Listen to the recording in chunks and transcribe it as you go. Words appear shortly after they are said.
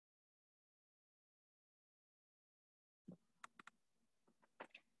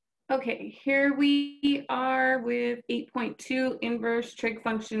Okay, here we are with 8.2 inverse trig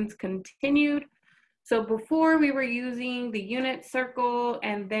functions continued. So before we were using the unit circle,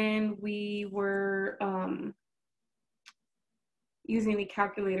 and then we were using the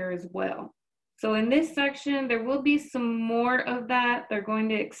calculator as well. So in this section, there will be some more of that. They're going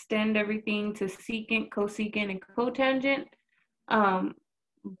to extend everything to secant, cosecant, and cotangent.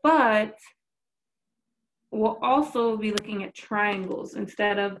 But we'll also be looking at triangles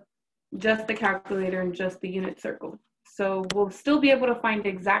instead of just the calculator and just the unit circle. So we'll still be able to find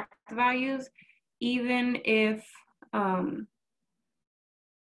exact values even if the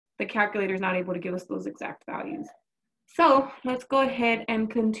calculator is not able to give us those exact values. So let's go ahead and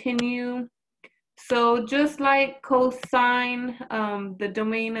continue. So just like cosine, the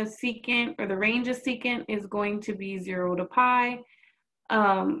domain of secant or the range of secant is going to be 0 to pi.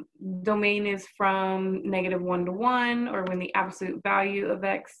 Domain is from -1 to 1, or when the absolute value of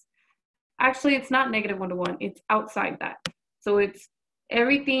x. Actually, it's not -1 to 1, it's outside that. So it's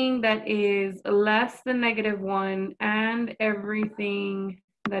everything that is less than -1 and everything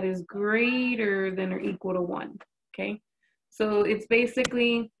that is greater than or equal to 1, okay? So it's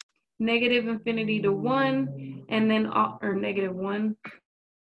basically -infinity to 1, and then, or -1,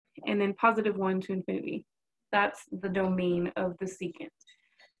 and then +1 to infinity. That's the domain of the secant.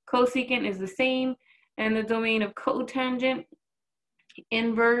 Cosecant is the same, and the domain of cotangent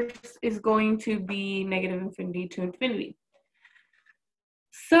inverse is going to be -infinity to infinity.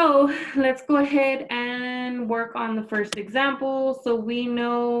 So let's go ahead and work on the first example. So we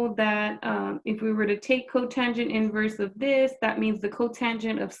know that if we were to take cotangent inverse of this, that means the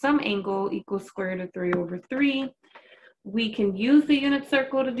cotangent of some angle equals square root of 3/3. We can use the unit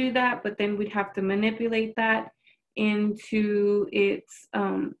circle to do that, but then we'd have to manipulate that into its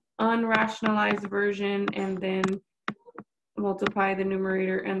unrationalized version and then multiply the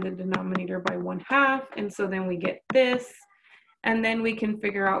numerator and the denominator by 1/2. And so then we get this, and then we can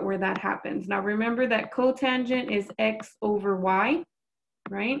figure out where that happens. Now remember that cotangent is x over y,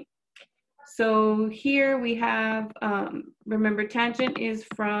 right? So here we have, remember tangent is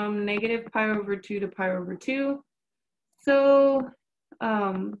from -pi/2 to pi/2. So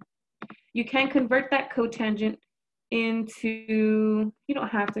you can convert that cotangent into, you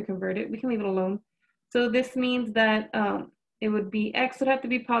don't have to convert it, we can leave it alone. So this means that it would be x would have to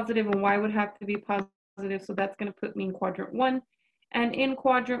be positive and y would have to be positive, so that's going to put me in quadrant 1. And in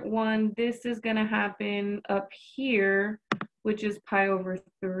quadrant 1, this is going to happen up here, which is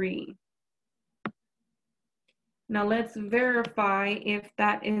pi/3. Now let's verify if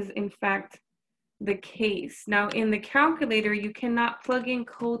that is in fact the case. Now in the calculator, you cannot plug in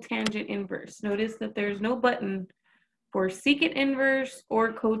cotangent inverse. Notice that there's no button for secant inverse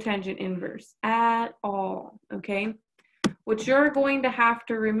or cotangent inverse at all, okay? What you're going to have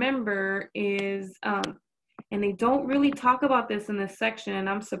to remember is, and they don't really talk about this in this section, and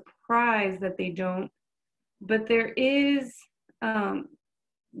I'm surprised that they don't, but there is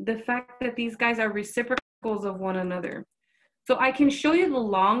the fact that these guys are reciprocals of one another. So I can show you the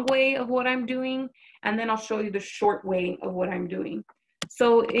long way of what I'm doing, and then I'll show you the short way of what I'm doing. So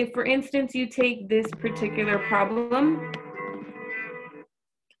if, for instance, you take this particular problem,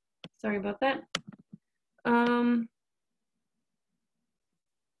 sorry about that.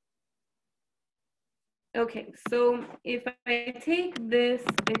 Okay, so if I take this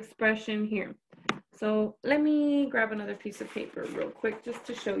expression here, so let me grab another piece of paper real quick just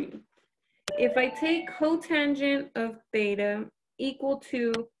to show you. If I take cotangent of theta equal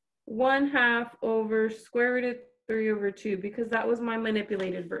to 1/2 over square root of 3/2, because that was my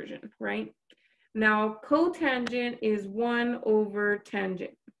manipulated version, right? Now cotangent is 1 over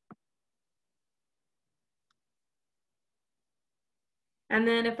tangent. And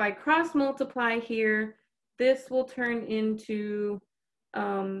then if I cross multiply here, this will turn into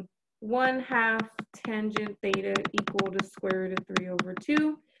 1/2 tangent theta equal to square root of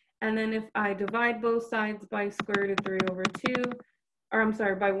 3/2. And then if I divide both sides by square root of 3/2, or I'm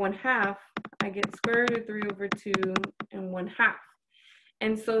sorry, by 1/2, I get square root of 3/2 and 1/2.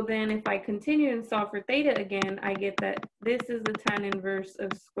 And so then if I continue and solve for theta again, I get that this is the tan inverse of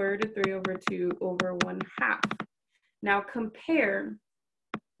square root of 3/2 over 1/2. Now compare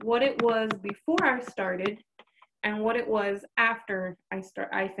what it was before I started and what it was after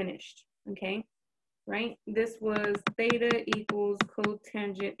I finished, okay? Right? This was theta equals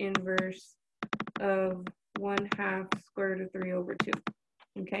cotangent inverse of 1/2 square root of 3/2,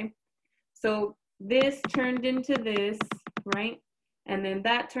 okay? So this turned into this, right? And then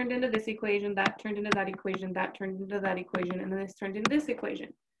that turned into this equation, that turned into that equation, that turned into that equation, and then this turned into this equation.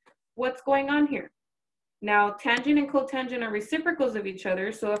 What's going on here? Now, tangent and cotangent are reciprocals of each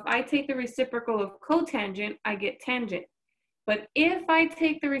other. So if I take the reciprocal of cotangent, I get tangent. But if I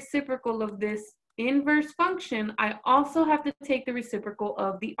take the reciprocal of this inverse function, I also have to take the reciprocal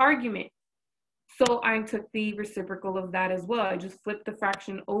of the argument. So I took the reciprocal of that as well. I just flipped the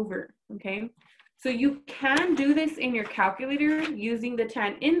fraction over, okay? So you can do this in your calculator using the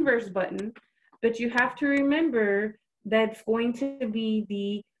tan inverse button, but you have to remember that's going to be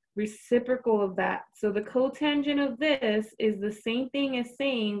the reciprocal of that. So the cotangent of this is the same thing as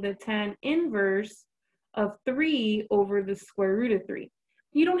saying the tan inverse of 3 over the square root of 3.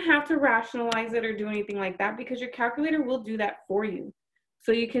 You don't have to rationalize it or do anything like that because your calculator will do that for you.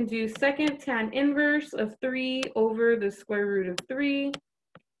 So you can do second tan inverse of 3 over the square root of 3,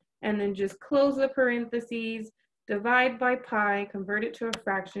 and then just close the parentheses, divide by pi, convert it to a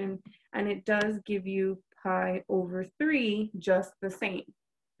fraction, and it does give you pi over 3 just the same,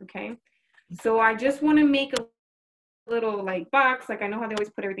 okay? So I just want to make a little like box, like I know how they always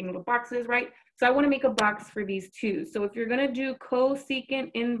put everything in little boxes, right? So I want to make a box for these two. So if you're going to do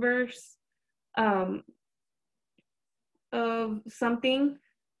cosecant inverse of something,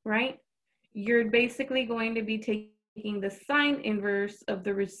 right? You're basically going to be taking the sine inverse of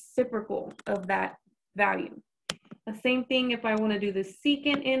the reciprocal of that value. The same thing if I want to do the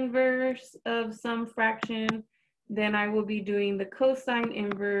secant inverse of some fraction, then I will be doing the cosine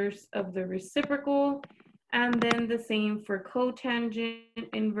inverse of the reciprocal, and then the same for cotangent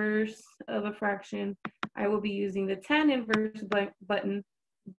inverse of a fraction. I will be using the tan inverse button,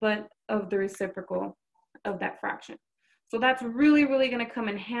 but of the reciprocal of that fraction. So that's really, really going to come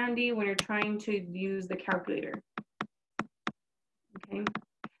in handy when you're trying to use the calculator. Okay.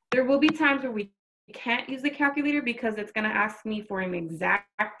 There will be times where we can't use the calculator because it's going to ask me for an exact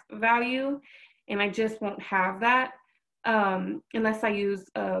value, and I just won't have that unless I use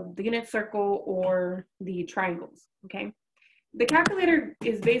the unit circle or the triangles. Okay. The calculator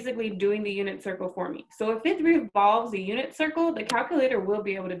is basically doing the unit circle for me. So if it revolves a unit circle, the calculator will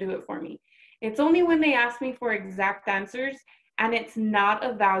be able to do it for me. It's only when they ask me for exact answers and it's not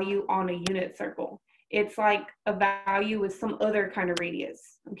a value on a unit circle. It's like a value with some other kind of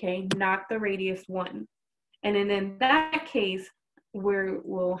radius, okay? Not the radius 1. And then in that case,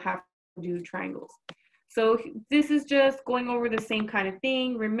 we'll have to do triangles. So this is just going over the same kind of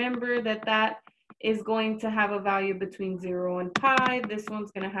thing. Remember that that is going to have a value between 0 and pi. This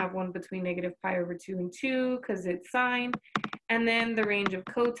one's going to have one between negative pi over 2 and 2 because it's sine. And then the range of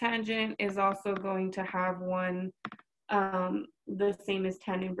cotangent is also going to have one the same as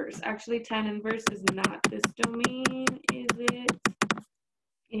tan inverse. Actually, tan inverse is not this domain, is it?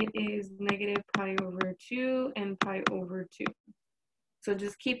 It is negative pi over 2 and pi over 2. So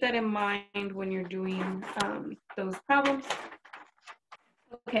just keep that in mind when you're doing those problems.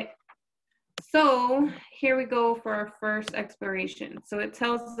 Okay. So here we go for our first exploration. So it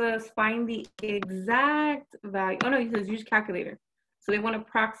tells us find the exact value. Oh no, it says use calculator. So they want to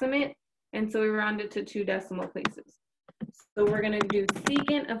approximate, and so we round it to 2 decimal places. So we're going to do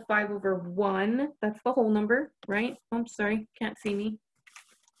secant of 5 over 1. That's the whole number, right? Oh, I'm sorry, can't see me.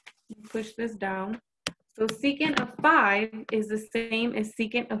 Push this down. So secant of 5 is the same as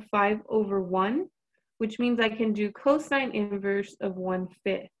secant of 5 over 1, which means I can do cosine inverse of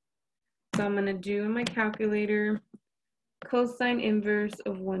 1/5. So I'm going to do in my calculator cosine inverse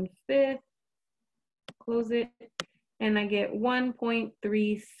of 1/5, close it, and I get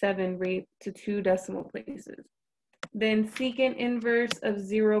 1.37 raised to 2 decimal places. Then secant inverse of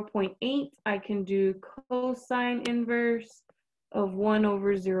 0.8, I can do cosine inverse of 1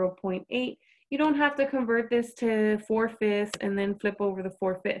 over 0.8. You don't have to convert this to 4/5 and then flip over the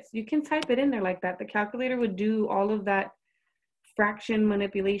 4/5. You can type it in there like that. The calculator would do all of that fraction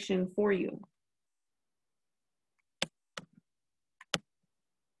manipulation for you.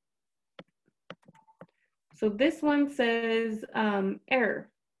 So this one says error,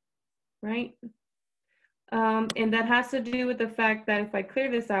 right? And that has to do with the fact that if I clear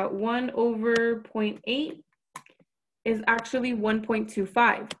this out, 1 over 0.8 is actually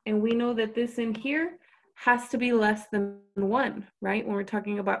 1.25. And we know that this in here has to be less than 1, right? When we're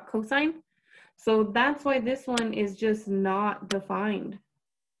talking about cosine. So that's why this one is just not defined.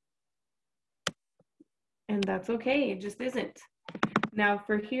 And that's okay, it just isn't. Now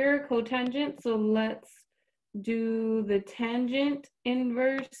for here, cotangent, so let's do the tangent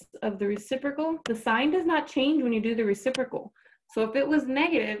inverse of the reciprocal. The sign does not change when you do the reciprocal. So if it was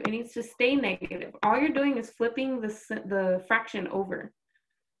negative, it needs to stay negative. All you're doing is flipping the fraction over.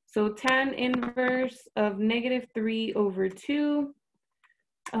 So tan inverse of negative 3 over 2,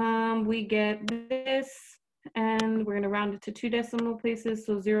 we get this, and we're going to round it to 2 decimal places,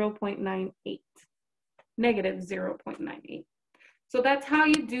 so 0.98. negative 0.98. So that's how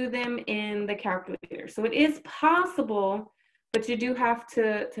you do them in the calculator. So it is possible, but you do have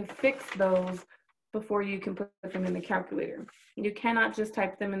to fix those before you can put them in the calculator. You cannot just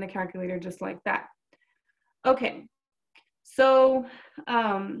type them in the calculator just like that. Okay, so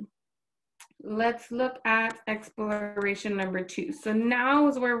let's look at exploration number 2. So now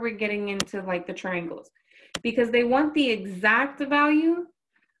is where we're getting into like the triangles, because they want the exact value,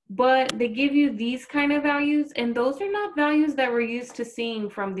 but they give you these kind of values, and those are not values that we're used to seeing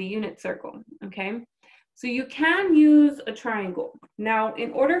from the unit circle, okay? So you can use a triangle. Now,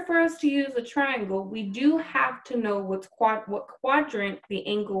 in order for us to use a triangle, we do have to know what quadrant the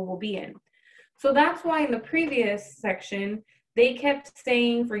angle will be in. So that's why in the previous section, they kept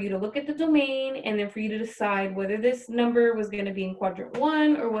saying for you to look at the domain and then for you to decide whether this number was going to be in quadrant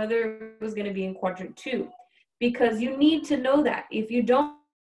 1 or whether it was going to be in quadrant 2, because you need to know that. If you don't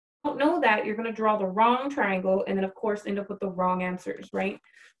know that, you're going to draw the wrong triangle and then of course end up with the wrong answers, right?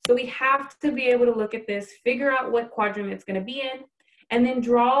 So we have to be able to look at this, figure out what quadrant it's going to be in, and then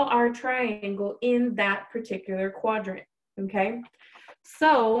draw our triangle in that particular quadrant, okay?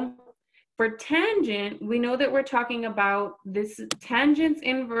 So for tangent, we know that we're talking about this tangent's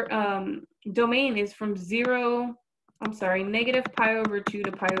domain is from negative pi over 2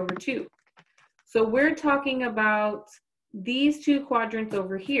 to pi over 2. So we're talking about these two quadrants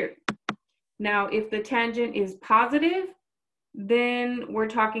over here. Now, if the tangent is positive, then we're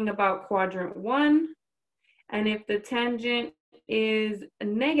talking about quadrant 1. And if the tangent is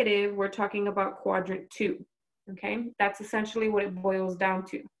negative, we're talking about quadrant 2. Okay, that's essentially what it boils down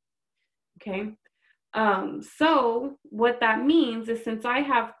to. Okay, so what that means is since I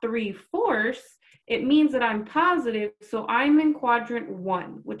have 3/4, it means that I'm positive, so I'm in quadrant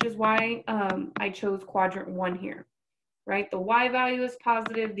 1, which is why I chose quadrant 1 here, right? The y value is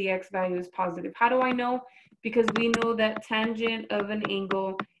positive, the x value is positive. How do I know? Because we know that tangent of an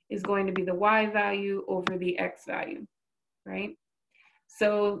angle is going to be the y value over the x value, right?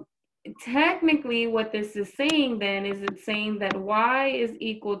 So technically what this is saying then is it's saying that y is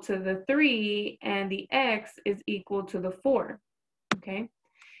equal to the 3 and the x is equal to the 4, okay?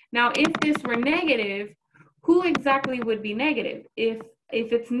 Now, if this were negative, who exactly would be negative? If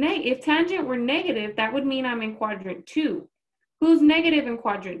tangent were negative, that would mean I'm in quadrant 2. Who's negative in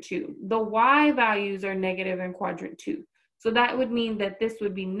quadrant 2? The y values are negative in quadrant 2. So that would mean that this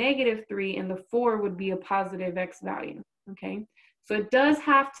would be negative 3 and the 4 would be a positive x value, okay? So it does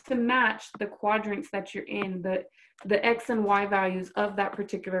have to match the quadrants that you're in, the x and y values of that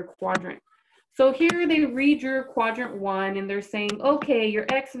particular quadrant. So here they redrew quadrant 1 and they're saying, okay, your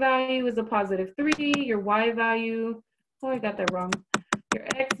x value is a positive 3, your y value, oh, I got that wrong. Your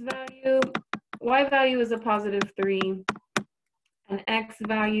y value is a positive 3, and x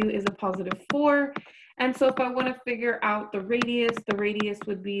value is a positive 4. And so if I want to figure out the radius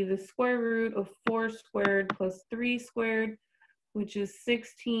would be the square root of 4 squared plus 3 squared, which is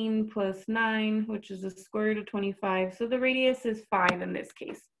 16 plus 9, which is the square root of 25. So the radius is 5 in this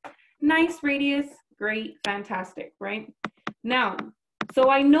case. Nice radius, great, fantastic, right? Now,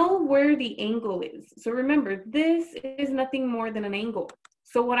 so I know where the angle is. So remember, this is nothing more than an angle.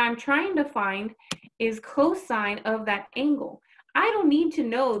 So what I'm trying to find is cosine of that angle. I don't need to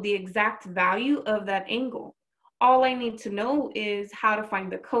know the exact value of that angle. All I need to know is how to find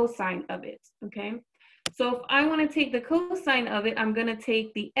the cosine of it, okay? So if I want to take the cosine of it, I'm going to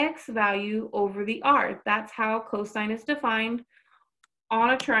take the x value over the r. That's how cosine is defined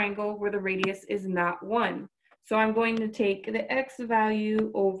on a triangle where the radius is not 1. So I'm going to take the x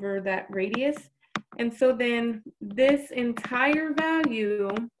value over that radius. And so then this entire value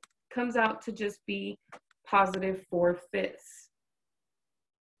comes out to just be positive 4/5.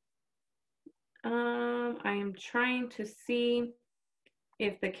 I am trying to see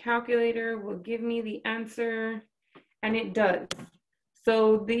if the calculator will give me the answer, and it does.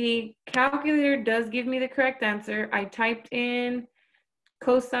 So the calculator does give me the correct answer. I typed in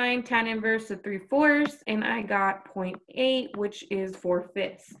cosine tan inverse of 3/4, and I got 0.8, which is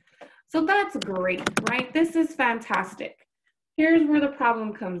 4/5. So that's great, right? This is fantastic. Here's where the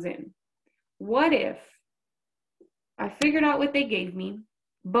problem comes in. What if I figured out what they gave me,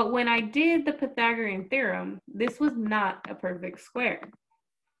 but when I did the Pythagorean theorem, this was not a perfect square.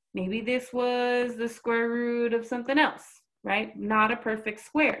 Maybe this was the square root of something else, right? Not a perfect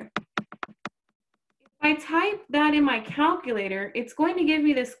square. If I type that in my calculator, it's going to give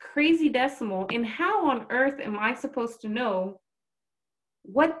me this crazy decimal, and how on earth am I supposed to know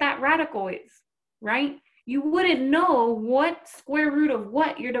what that radical is, right? You wouldn't know what square root of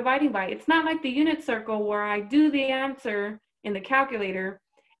what you're dividing by. It's not like the unit circle where I do the answer in the calculator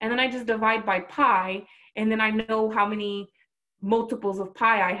and then I just divide by pi, and then I know how many multiples of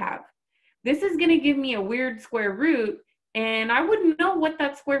pi I have. This is going to give me a weird square root, and I wouldn't know what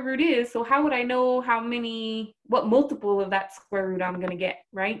that square root is, so how would I know what multiple of that square root I'm going to get,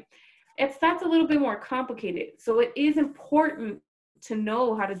 right? That's a little bit more complicated. So it is important to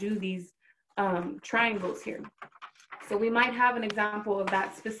know how to do these triangles here. So we might have an example of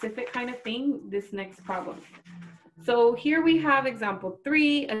that specific kind of thing this next problem. So here we have example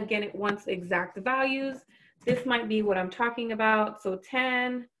 3. Again, it wants exact values. This might be what I'm talking about. So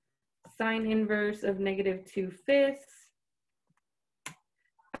 10 sine inverse of -2/5.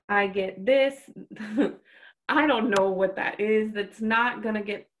 I get this. I don't know what that is. That's not going to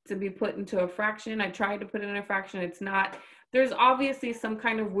get to be put into a fraction. I tried to put it in a fraction. It's not. There's obviously some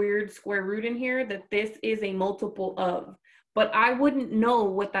kind of weird square root in here that this is a multiple of, but I wouldn't know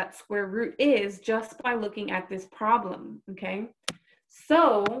what that square root is just by looking at this problem, okay?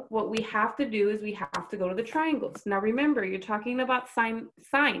 So what we have to do is we have to go to the triangles. Now remember, you're talking about sine.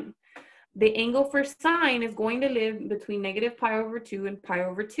 The angle for sine is going to live between -pi/2 and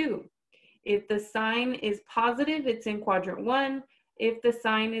pi/2. If the sine is positive, it's in quadrant 1. If the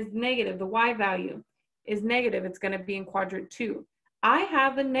sine is negative, the y value is negative, it's going to be in quadrant 2. I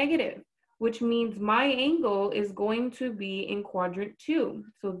have a negative, which means my angle is going to be in quadrant 2.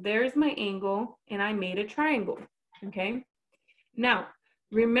 So there's my angle, and I made a triangle, okay? Now,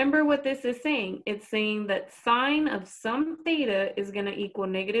 remember what this is saying. It's saying that sine of some theta is going to equal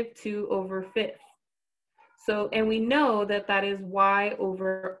 -2/5. So, and we know that that is y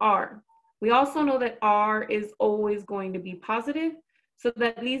over r. We also know that r is always going to be positive. So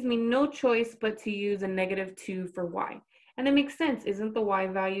that leaves me no choice but to use a -2 for y. And it makes sense. Isn't the y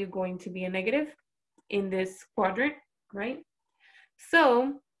value going to be a negative in this quadrant, right?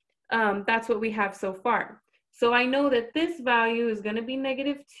 So that's what we have so far. So I know that this value is going to be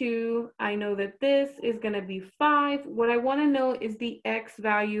 -2. I know that this is going to be 5. What I want to know is the x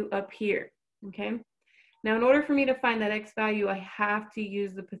value up here, okay? Now, in order for me to find that x value, I have to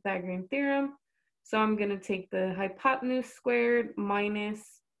use the Pythagorean theorem. So I'm going to take the hypotenuse squared minus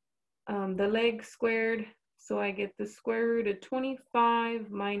the leg squared. So I get the square root of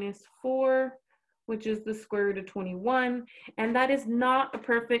 25 minus 4, which is the square root of 21. And that is not a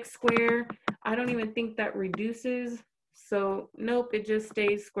perfect square. I don't even think that reduces. So nope, it just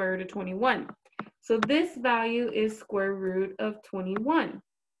stays square root of 21. So this value is square root of 21.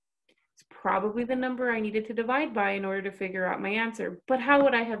 It's probably the number I needed to divide by in order to figure out my answer. But how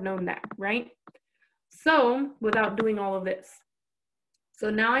would I have known that, right? So without doing all of this. So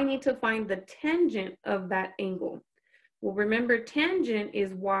now I need to find the tangent of that angle. Well, remember, tangent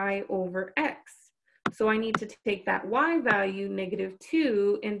is y over x. So I need to take that y value,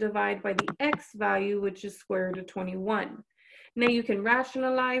 -2, and divide by the x value, which is square root of 21. Now you can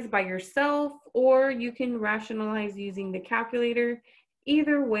rationalize by yourself, or you can rationalize using the calculator.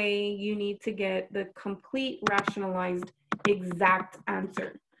 Either way, you need to get the complete rationalized exact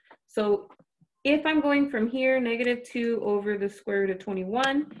answer. So if I'm going from here, -2 over the square root of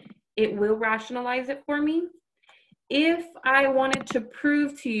 21, it will rationalize it for me. If I wanted to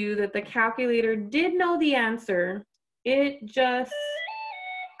prove to you that the calculator did know the answer, it just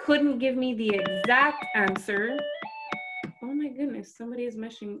couldn't give me the exact answer. Oh my goodness, somebody is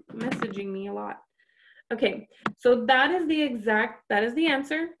messaging me a lot. Okay, so that is the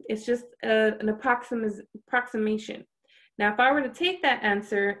answer. It's just an approximation. Now, if I were to take that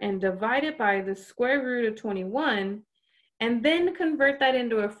answer and divide it by the square root of 21, and then convert that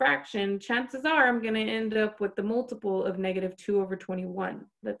into a fraction, chances are I'm going to end up with the multiple of -2 over 21.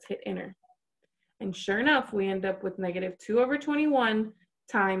 Let's hit enter. And sure enough, we end up with -2 over 21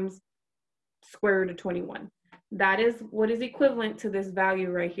 times square root of 21. That is what is equivalent to this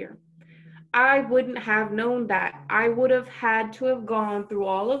value right here. I wouldn't have known that. I would have had to have gone through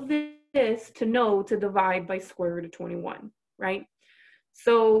all of this to know to divide by square root of 21, right?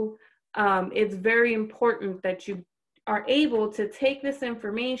 So it's very important that you are able to take this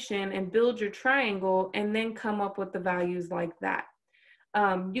information and build your triangle and then come up with the values like that.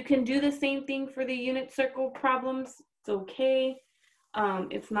 You can do the same thing for the unit circle problems. It's okay.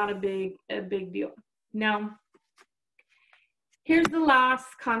 It's not a big deal. Now, here's the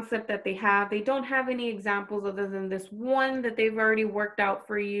last concept that they have. They don't have any examples other than this one that they've already worked out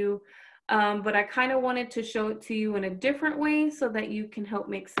for you. But I kind of wanted to show it to you in a different way so that you can help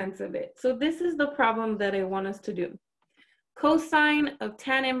make sense of it. So this is the problem that I want us to do. Cosine of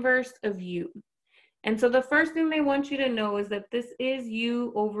tan inverse of u. And so the first thing they want you to know is that this is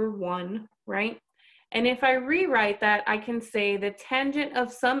u over 1, right? And if I rewrite that, I can say the tangent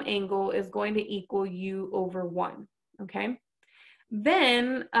of some angle is going to equal u over 1, okay?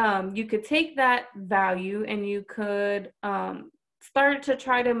 Then you could take that value and you could start to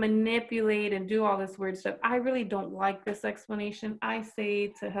try to manipulate and do all this weird stuff. I really don't like this explanation. I say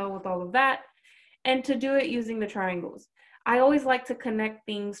to hell with all of that, and to do it using the triangles. I always like to connect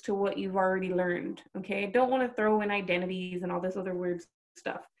things to what you've already learned, okay? I don't want to throw in identities and all this other weird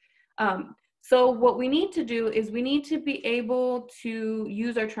stuff. So what we need to do is we need to be able to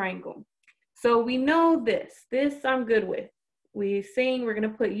use our triangle. So we know this I'm good with. We're saying we're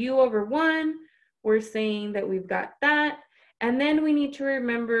going to put u over 1. We're saying that we've got that. And then we need to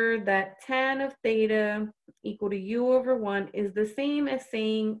remember that tan of theta equal to u over 1 is the same as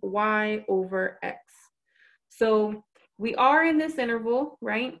saying y over x. So we are in this interval,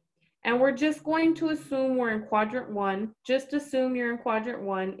 right? And we're just going to assume we're in quadrant 1. Just assume you're in quadrant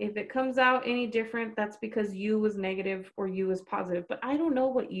 1. If it comes out any different, that's because u was negative or u is positive. But I don't know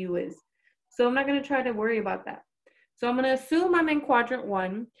what u is. So I'm not going to try to worry about that. So I'm going to assume I'm in quadrant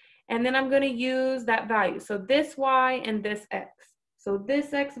 1. And then I'm going to use that value. So this y and this x. So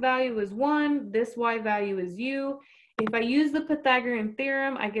this x value is 1. This y value is u. If I use the Pythagorean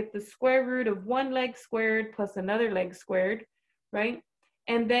theorem, I get the square root of 1 leg squared plus another leg squared, right?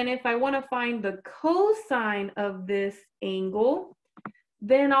 And then if I want to find the cosine of this angle,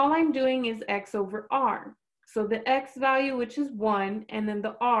 then all I'm doing is x over r. So the x value, which is 1, and then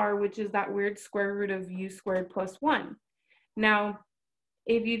the r, which is that weird square root of u squared plus 1. Now,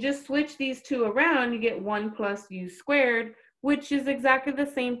 if you just switch these two around, you get 1 plus u squared, which is exactly the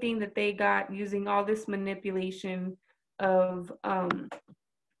same thing that they got using all this manipulation of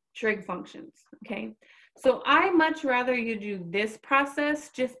trig functions, okay? So I much rather you do this process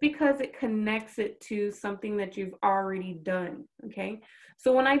just because it connects it to something that you've already done, okay?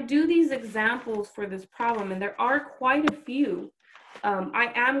 So when I do these examples for this problem, and there are quite a few,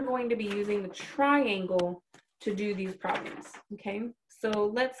 I am going to be using the triangle to do these problems, okay?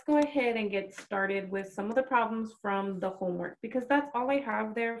 So let's go ahead and get started with some of the problems from the homework because that's all I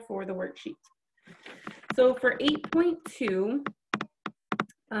have there for the worksheet. So for 8.2,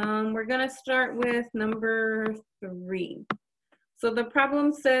 we're gonna start with number 3. So the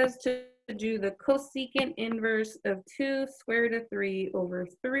problem says to do the cosecant inverse of 2 square root of 3 over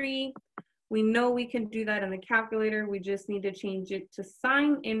 3. We know we can do that in the calculator. We just need to change it to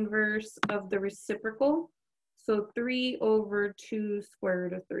sine inverse of the reciprocal. So 3 over 2 square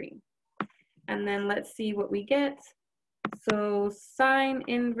root of 3. And then let's see what we get. So sine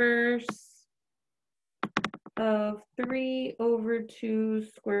inverse of 3 over 2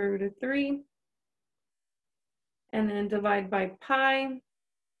 square root of 3. And then divide by pi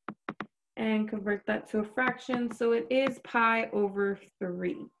and convert that to a fraction. So it is pi over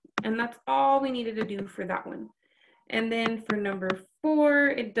 3. And that's all we needed to do for that one. And then for number 4,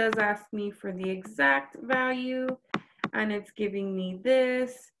 it does ask me for the exact value, and it's giving me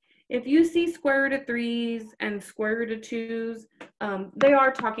this. If you see square root of 3s and square root of 2s, they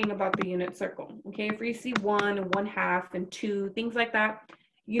are talking about the unit circle, okay? If you see 1 and 1/2 and 2, things like that,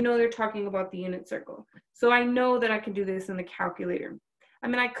 you know they're talking about the unit circle. So I know that I can do this in the calculator. I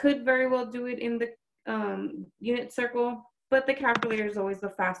mean, I could very well do it in the unit circle, but the calculator is always the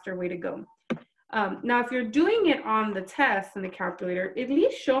faster way to go. Now, if you're doing it on the test in the calculator, at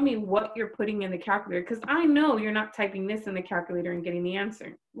least show me what you're putting in the calculator, because I know you're not typing this in the calculator and getting the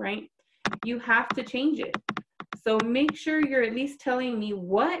answer, right? You have to change it. So make sure you're at least telling me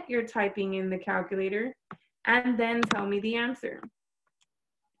what you're typing in the calculator and then tell me the answer.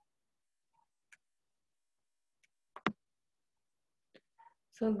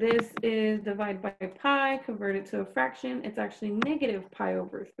 So this is divide by pi, convert it to a fraction. It's actually negative pi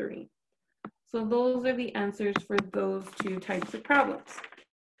over 3. So those are the answers for those two types of problems.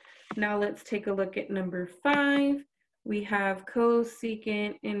 Now let's take a look at number 5. We have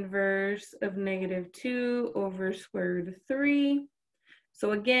cosecant inverse of -2 over square root of 3.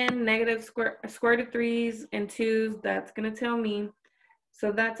 So again, negative square root of 3s and 2s, that's going to tell me.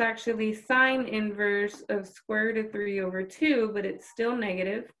 So that's actually sine inverse of square root of 3 over 2, but it's still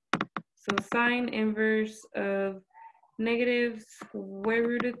negative. So sine inverse of negative square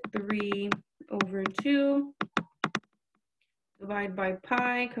root of 3 over 2, divide by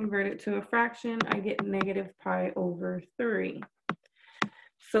pi, convert it to a fraction, I get negative pi over 3.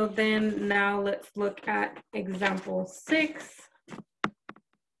 So then now let's look at example 6.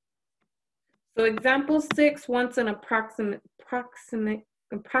 So example 6 wants an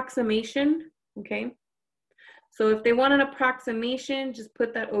approximation, okay? So if they want an approximation, just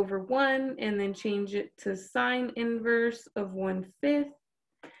put that over 1 and then change it to sine inverse of 1/5.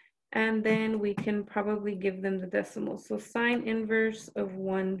 And then we can probably give them the decimal. So sine inverse of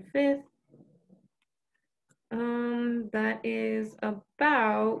 1/5 That is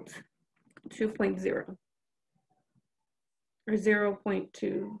about 2.0 or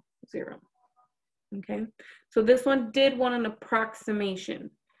 0.20. Okay, so this one did want an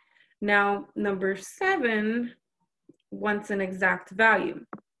approximation. Now, number 7 wants an exact value.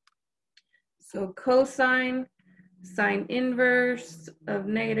 So cosine, sine inverse of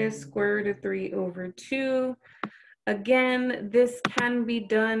negative square root of 3 over 2. Again, this can be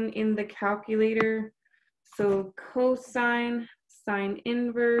done in the calculator. So cosine, sine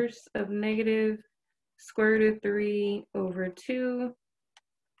inverse of negative square root of 3 over 2.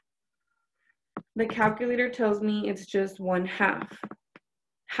 The calculator tells me it's just 1/2.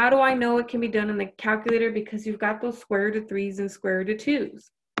 How do I know it can be done in the calculator? Because you've got those square root of 3s and square root of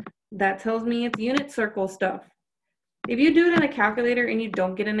 2s. That tells me it's unit circle stuff. If you do it in a calculator and you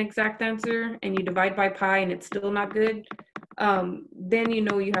don't get an exact answer and you divide by pi and it's still not good, then you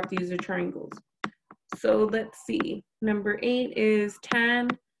know you have to use the triangles. So let's see. Number 8 is tan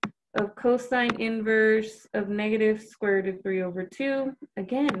of cosine inverse of negative square root of 3 over 2.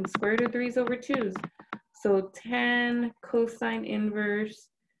 Again, square root of 3's over 2's. So tan cosine inverse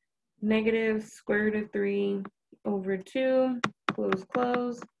negative square root of 3 over 2, close,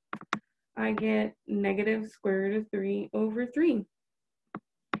 close. I get negative square root of 3 over 3.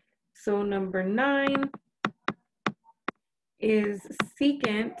 So number 9 is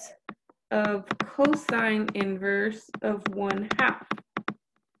secant of cosine inverse of 1/2.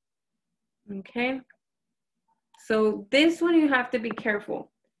 Okay, so this one you have to be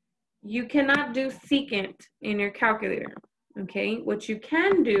careful. You cannot do secant in your calculator. Okay, what you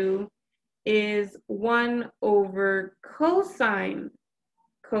can do is 1 over cosine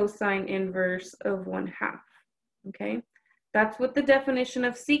inverse of 1/2. Okay, that's what the definition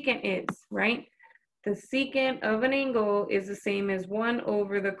of secant is, right? The secant of an angle is the same as 1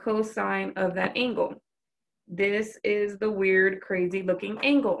 over the cosine of that angle. This is the weird, crazy looking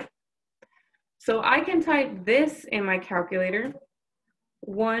angle. So I can type this in my calculator,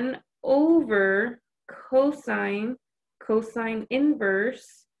 1 over cosine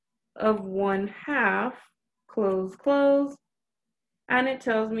inverse of 1/2, close, close, and it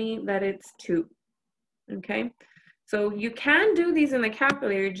tells me that it's 2, okay? So you can do these in the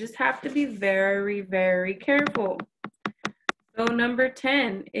calculator, you just have to be very, very careful. So number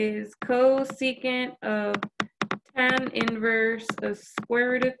 10 is cosecant of tan inverse of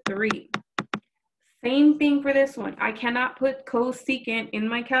square root of 3. Same thing for this one. I cannot put cosecant in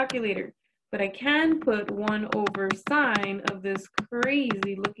my calculator, but I can put 1 over sine of this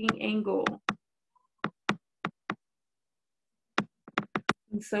crazy looking angle.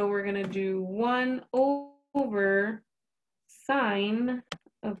 And so we're going to do 1 over sine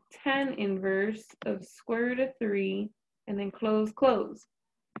of tan inverse of square root of 3, and then close, close.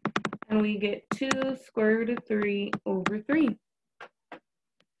 And we get 2 square root of 3 over 3.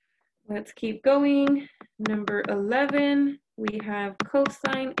 Let's keep going. Number 11, we have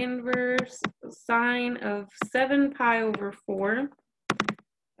cosine inverse sine of 7 pi over 4.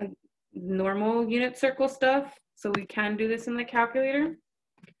 Normal unit circle stuff, so we can do this in the calculator.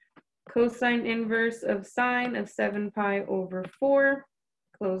 Cosine inverse of sine of 7 pi over 4,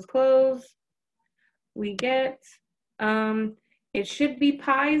 close, close. We get, it should be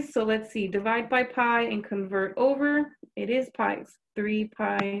pi's, so let's see, divide by pi and convert over. It is pi's, 3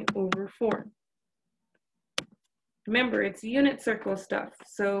 pi over 4. Remember, it's unit circle stuff,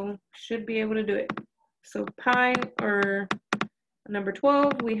 so should be able to do it. So pi, or number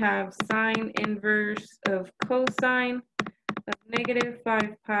 12, we have sine inverse of cosine of negative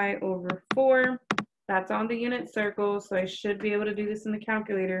 5 pi over 4. That's on the unit circle, so I should be able to do this in the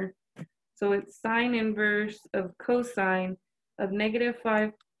calculator. So it's sine inverse of cosine of negative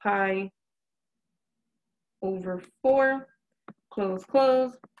 5 pi over 4, close,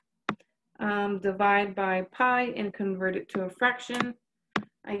 close. Divide by pi and convert it to a fraction.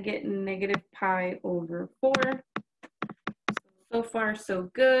 I get negative pi over 4. So far, so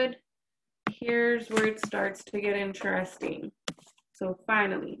good. Here's where it starts to get interesting. So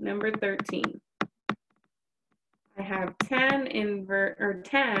finally, number 13. I have tan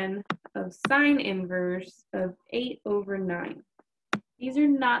of sine inverse of 8 over 9. These are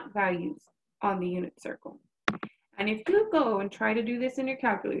not values on the unit circle. And if you go and try to do this in your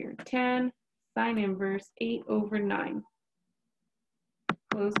calculator, tan sine inverse 8 over 9,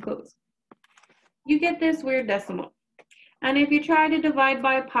 close, close, you get this weird decimal. And if you try to divide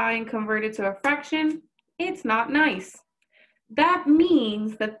by pi and convert it to a fraction, it's not nice. That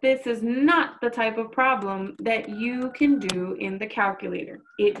means that this is not the type of problem that you can do in the calculator.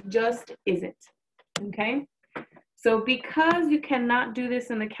 It just isn't, okay? So because you cannot do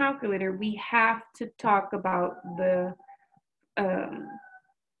this in the calculator, we have to talk about the,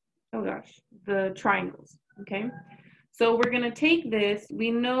 the triangles, okay? So we're gonna take this,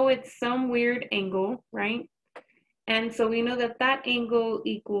 we know it's some weird angle, right? And so we know that that angle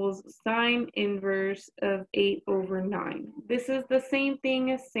equals sine inverse of 8/9. This is the same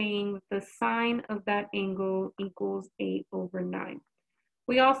thing as saying the sine of that angle equals 8/9.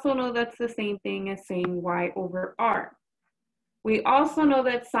 We also know that's the same thing as saying y/r. We also know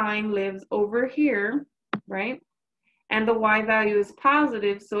that sine lives over here, right? And the y value is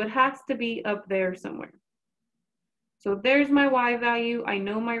positive, so it has to be up there somewhere. So there's my y value. I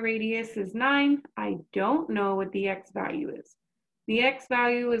know my radius is 9. I don't know what the x value is. The x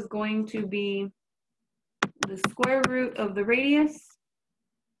value is going to be the square root of the radius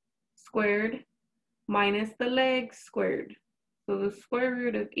squared minus the leg squared. So the square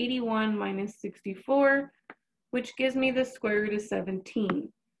root of 81 minus 64, which gives me the square root of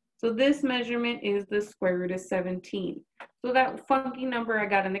 17. So this measurement is the square root of 17. So that funky number I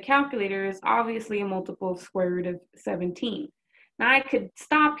got in the calculator is obviously a multiple of square root of 17. Now I could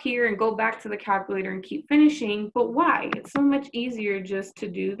stop here and go back to the calculator and keep finishing, but why? It's so much easier just to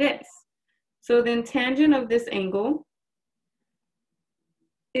do this. So then tangent of this angle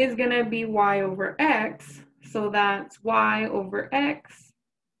is gonna be y/x, so that's y/x.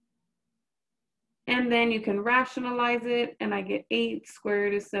 And then you can rationalize it, and I get 8 square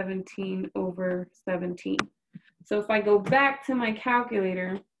root of 17/17. So if I go back to my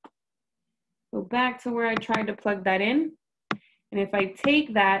calculator, go back to where I tried to plug that in, and if I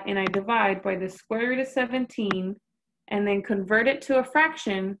take that and I divide by the square root of 17 and then convert it to a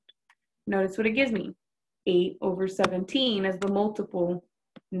fraction, notice what it gives me, 8/17 as the multiple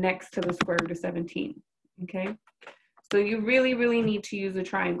next to the square root of 17, okay? So you really, really need to use a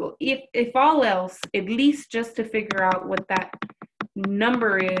triangle. If all else, at least just to figure out what that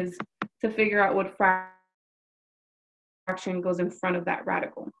number is, to figure out what fraction goes in front of that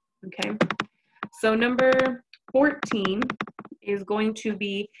radical, okay? So number 14 is going to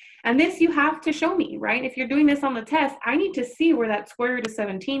be, and this you have to show me, right? If you're doing this on the test, I need to see where that square root of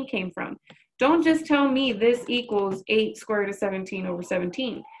 17 came from. Don't just tell me this equals 8 square root of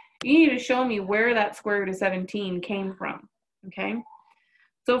 17/17. You need to show me where that square root of 17 came from, okay?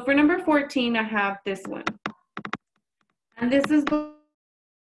 So for number 14, I have this one. And this is the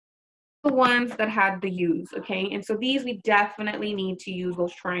ones that had the U's, okay? And so these, we definitely need to use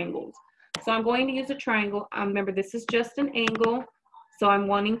those triangles. So I'm going to use a triangle. Remember, this is just an angle. So I'm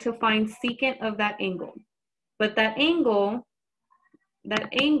wanting to find secant of that angle. But that angle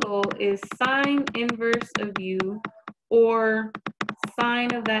is sine inverse of U, or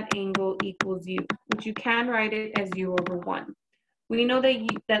sine of that angle equals U, which you can write it as U/1. We know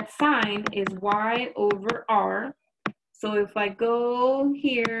that sine is y/r. So if I go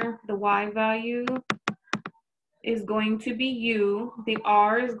here, the y value is going to be U, the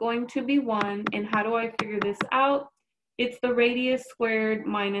r is going to be 1, and how do I figure this out? It's the radius squared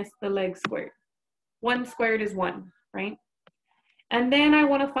minus the leg squared. 1 squared is 1, right? And then I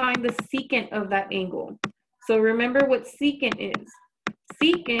want to find the secant of that angle. So remember what secant is.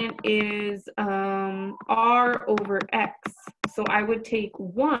 Secant is r/x. So I would take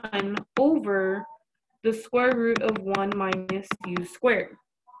 1 over the square root of 1 minus u squared.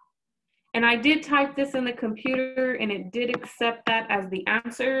 And I did type this in the computer and it did accept that as the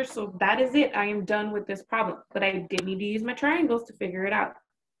answer. So that is it. I am done with this problem. But I did need to use my triangles to figure it out.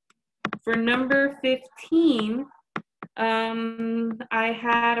 For number 15, I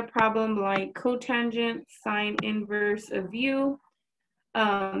had a problem like cotangent sine inverse of u.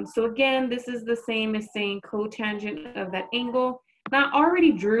 So again, this is the same as saying cotangent of that angle. Now I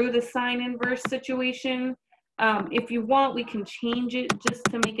already drew the sine inverse situation. If you want, we can change it just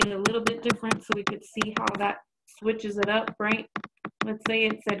to make it a little bit different so we could see how that switches it up, right? Let's say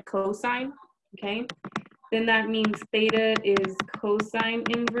it said cosine, okay? Then that means theta is cosine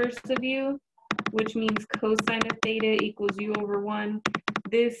inverse of u, which means cosine of theta equals u/1.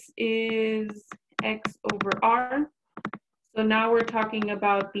 This is x/r. So now we're talking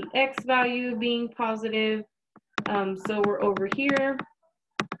about the x value being positive. So we're over here.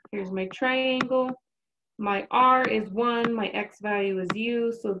 Here's my triangle. My r is 1, my x value is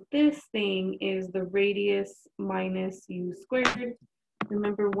u. So this thing is the radius minus u squared.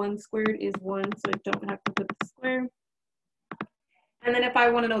 Remember, 1 squared is 1, so I don't have to put the square. And then if I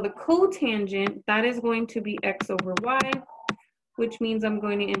want to know the cotangent, that is going to be x/y, which means I'm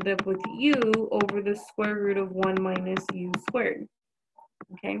going to end up with u over the square root of 1 minus u squared.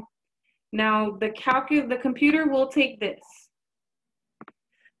 Okay. Now the computer will take this,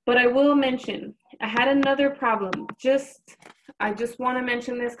 but I will mention, I had another problem. I just want to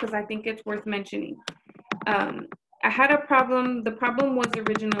mention this because I think it's worth mentioning. I had a problem. The problem was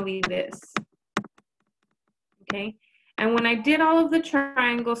originally this. Okay. And when I did all of the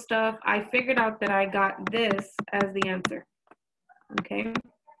triangle stuff, I figured out that I got this as the answer. Okay.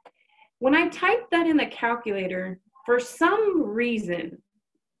 When I typed that in the calculator, for some reason,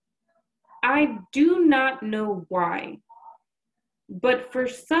 I do not know why, but for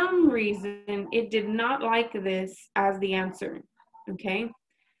some reason, it did not like this as the answer. Okay.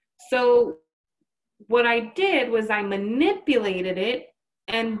 So what I did was I manipulated it,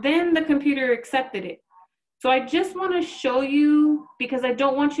 and then the computer accepted it. So I just want to show you, because I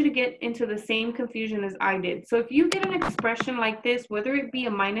don't want you to get into the same confusion as I did. So if you get an expression like this, whether it be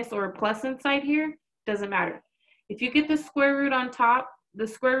a minus or a plus inside here, doesn't matter. If you get the square root on top, the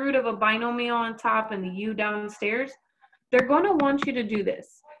square root of a binomial on top and the u downstairs, they're going to want you to do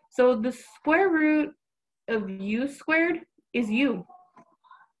this. So the square root of u squared is u,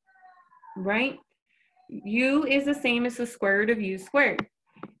 right? U is the same as the square root of u squared.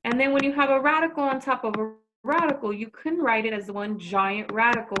 And then when you have a radical on top of a radical, you can write it as one giant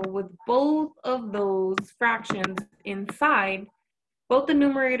radical with both of those fractions inside, both the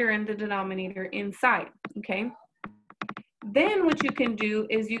numerator and the denominator inside, okay? Then what you can do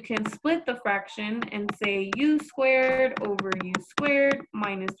is you can split the fraction and say u squared over u squared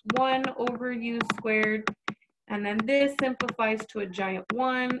minus 1 over u squared. And then this simplifies to a giant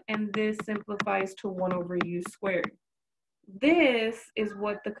 1, and this simplifies to 1 over u squared. This is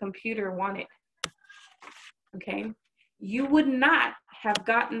what the computer wanted, okay? You would not have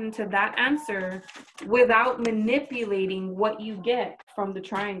gotten to that answer without manipulating what you get from the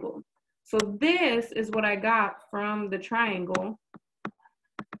triangle. So this is what I got from the triangle,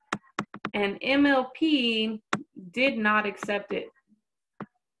 and MLP did not accept it.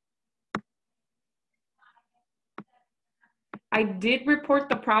 I did report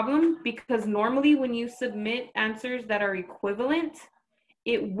the problem because normally when you submit answers that are equivalent,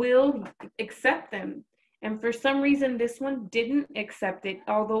 it will accept them. And for some reason, this one didn't accept it,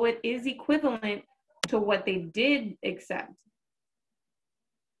 although it is equivalent to what they did accept.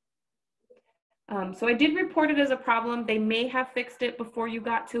 So I did report it as a problem. They may have fixed it before you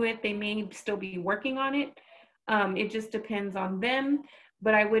got to it. They may still be working on it. It just depends on them.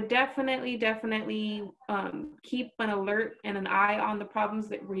 But I would definitely keep an alert and an eye on the problems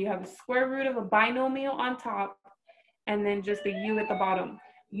that where you have a square root of a binomial on top and then just a u at the bottom.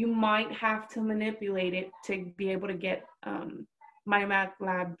 You might have to manipulate it to be able to get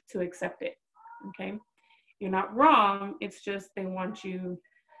MyMathLab to accept it, okay? You're not wrong, it's just they want you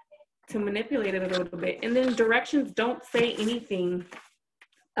to manipulate it a little bit. And then directions don't say anything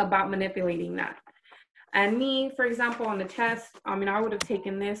about manipulating that. And me, for example, on the test, I mean, I would have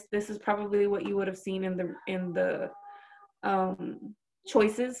taken this. This is probably what you would have seen in the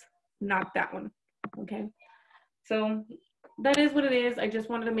choices, not that one, okay? So that is what it is. I just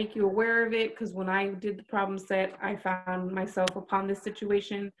wanted to make you aware of it because when I did the problem set, I found myself upon this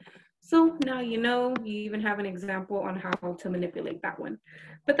situation. So now you know, you even have an example on how to manipulate that one.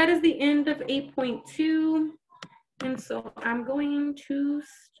 But that is the end of 8.2. And so I'm going to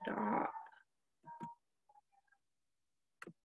stop.